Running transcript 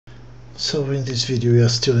So in this video we are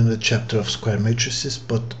still in the chapter of square matrices,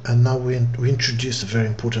 but now we introduce a very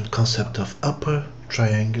important concept of upper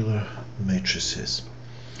triangular matrices.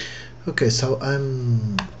 Okay, so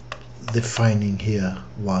I'm defining here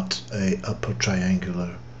what upper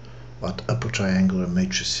triangular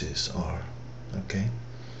matrices are. Okay,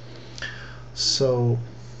 so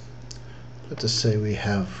let us say we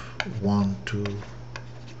have 1, 2,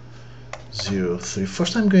 0, 3.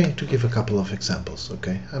 First I'm going to give a couple of examples.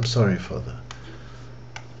 Okay, I'm sorry for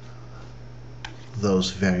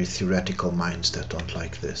those very theoretical minds that don't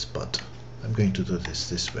like this, but I'm going to do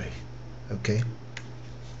this way. Okay,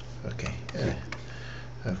 okay,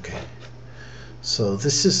 so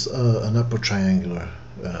this is an upper triangular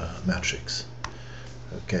matrix.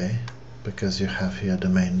 Okay, because you have here the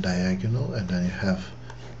main diagonal and then you have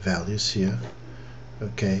values here.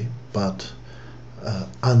 Okay, but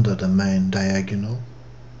under the main diagonal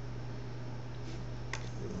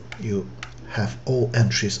you have all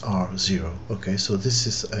entries are 0. Okay, so this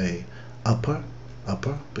is a upper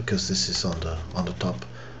because this is on the top,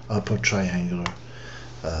 upper triangular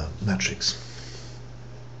matrix.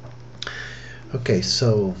 Okay,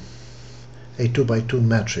 so a 2 by 2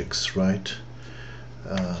 matrix, right?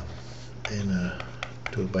 In a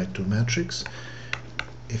 2 by 2 matrix,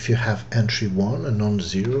 if you have entry 1, a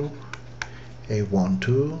non-zero, a 1,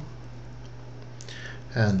 2,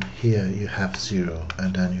 and here you have 0,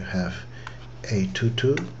 and then you have a 2,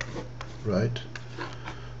 2, right?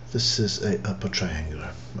 This is a upper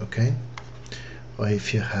triangular. Okay, or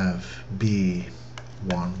if you have b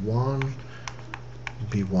 1, 1,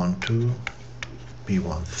 b 1, 2, b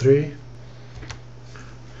 1, 3.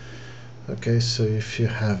 Okay, so if you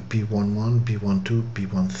have b11, b12,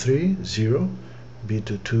 b13, 0,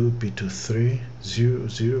 b22, b23, 0,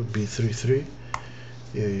 0, b33,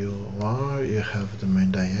 here you are, you have the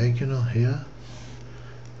main diagonal here,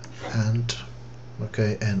 and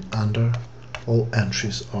okay, and under all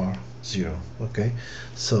entries are 0. Okay,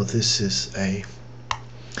 so this is a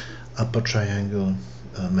upper triangle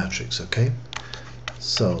matrix. Okay,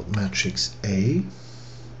 so matrix A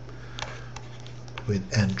with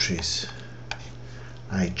entries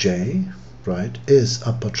ij, right, is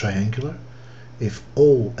upper triangular if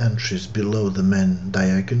all entries below the main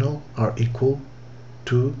diagonal are equal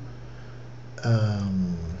to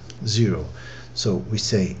 0. So we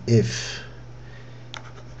say if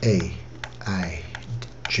aij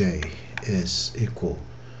is equal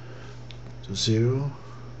to 0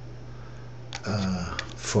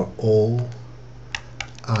 for all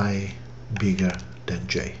I bigger than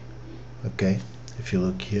j. Okay, if you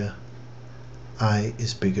look here, I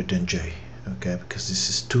is bigger than j. Okay, because this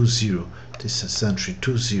is 2, 0. This is entry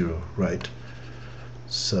 2, 0, right?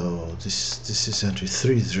 So this is entry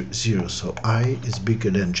 3, 0. So I is bigger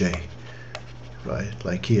than j, right?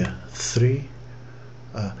 Like here, 3.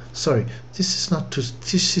 Sorry, this is not 2.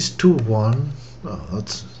 This is 2, 1. Oh,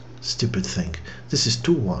 that's a stupid thing. This is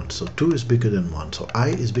 2, 1. So 2 is bigger than 1. So I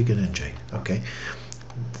is bigger than j. Okay.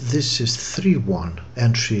 This is 3, 1,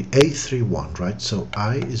 entry A3, 1, right? So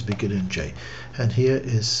I is bigger than j. And here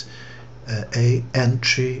is a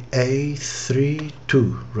entry A3,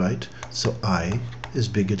 2, right? So I is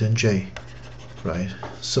bigger than j, right?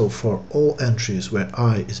 So for all entries where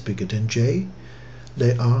I is bigger than j,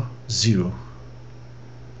 they are 0.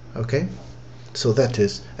 Okay? So that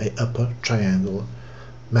is a upper triangle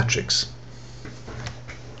matrix.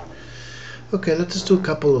 Okay, let us do a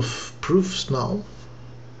couple of proofs now.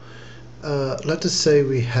 Let us say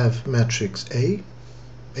we have matrix A,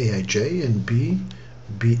 Aij, and B,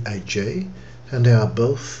 Bij, and they are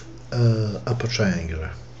both upper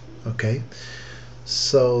triangular. Okay,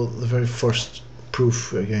 so the very first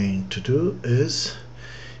proof we're going to do is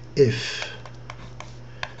if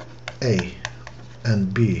A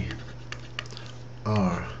and B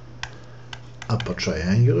are upper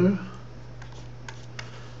triangular,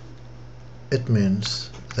 it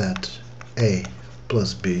means that A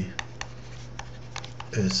plus B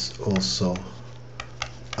is also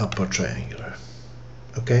upper triangular.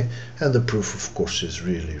 Okay, and the proof of course is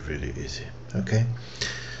really easy. Okay,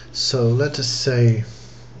 so let us say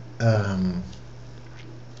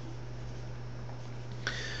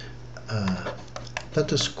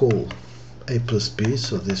let us call A plus B,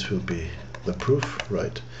 so this will be the proof,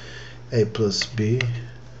 right? A plus B,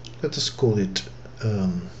 let us call it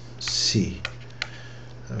C.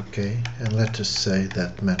 Okay, and let us say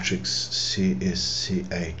that matrix C is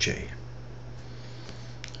Cij.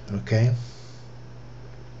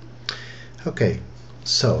 Okay,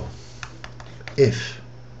 so if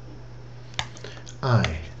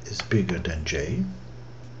I is bigger than j,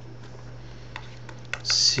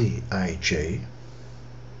 Cij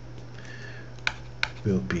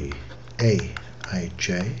will be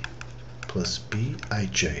aij plus bij,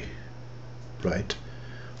 right?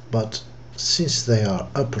 But since they are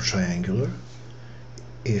upper triangular,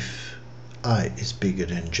 if I is bigger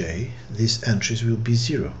than j, these entries will be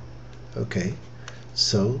 0. Okay,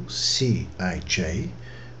 so Cij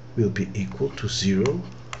will be equal to 0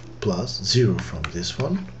 plus 0 from this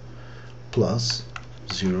one plus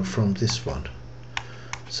 0 from this one.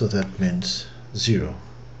 So that means 0.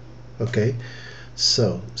 Okay,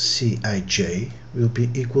 so Cij will be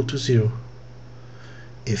equal to 0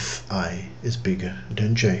 if I is bigger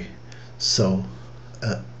than j. So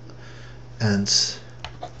hence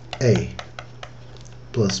A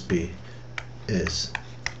plus B is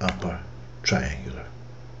upper triangular.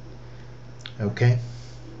 Okay,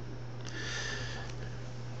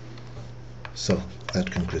 so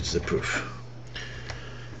that concludes the proof.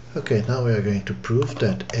 Okay, now we are going to prove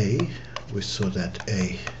that we saw that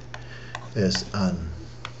A is an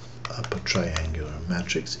upper triangular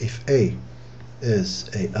matrix. If A is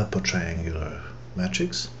a upper triangular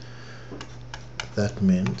matrix, that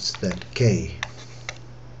means that K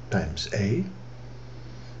times A,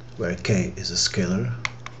 where K is a scalar,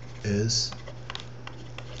 is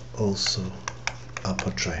also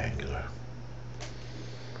upper triangular.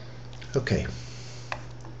 Okay,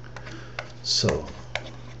 so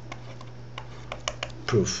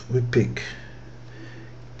proof, we pick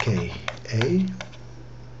KA.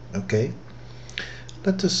 Okay,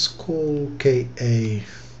 let us call KA,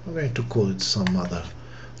 I'm going to call it some other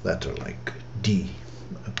letter like D.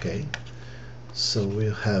 Okay, so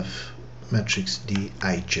we'll have matrix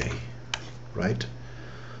Dij, right?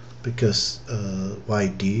 Because why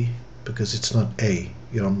D? Because it's not A,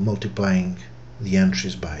 you're multiplying the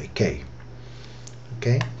entries by K.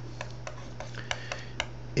 Okay,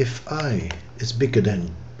 if I is bigger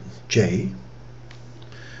than J,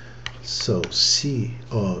 so C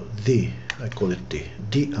or D, I call it D,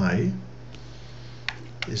 Di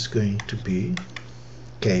is going to be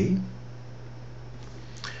K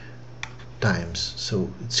times,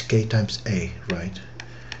 so it's K times A, right?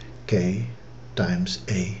 K times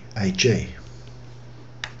Aij.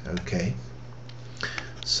 Okay,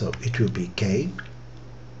 so it will be K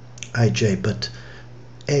Ij, but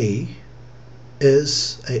A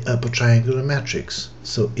is a upper triangular matrix,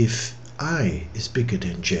 so if I is bigger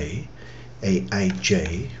than J,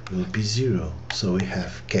 Aij will be 0, so we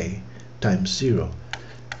have K times 0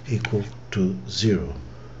 equal to 0,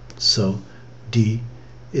 so D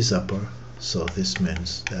is upper, so this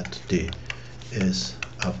means that D is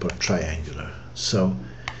upper triangular. So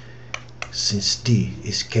since D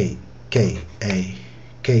is Ka, Ka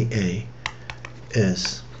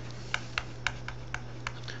is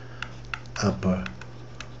upper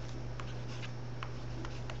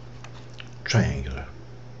triangular.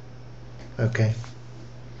 Okay.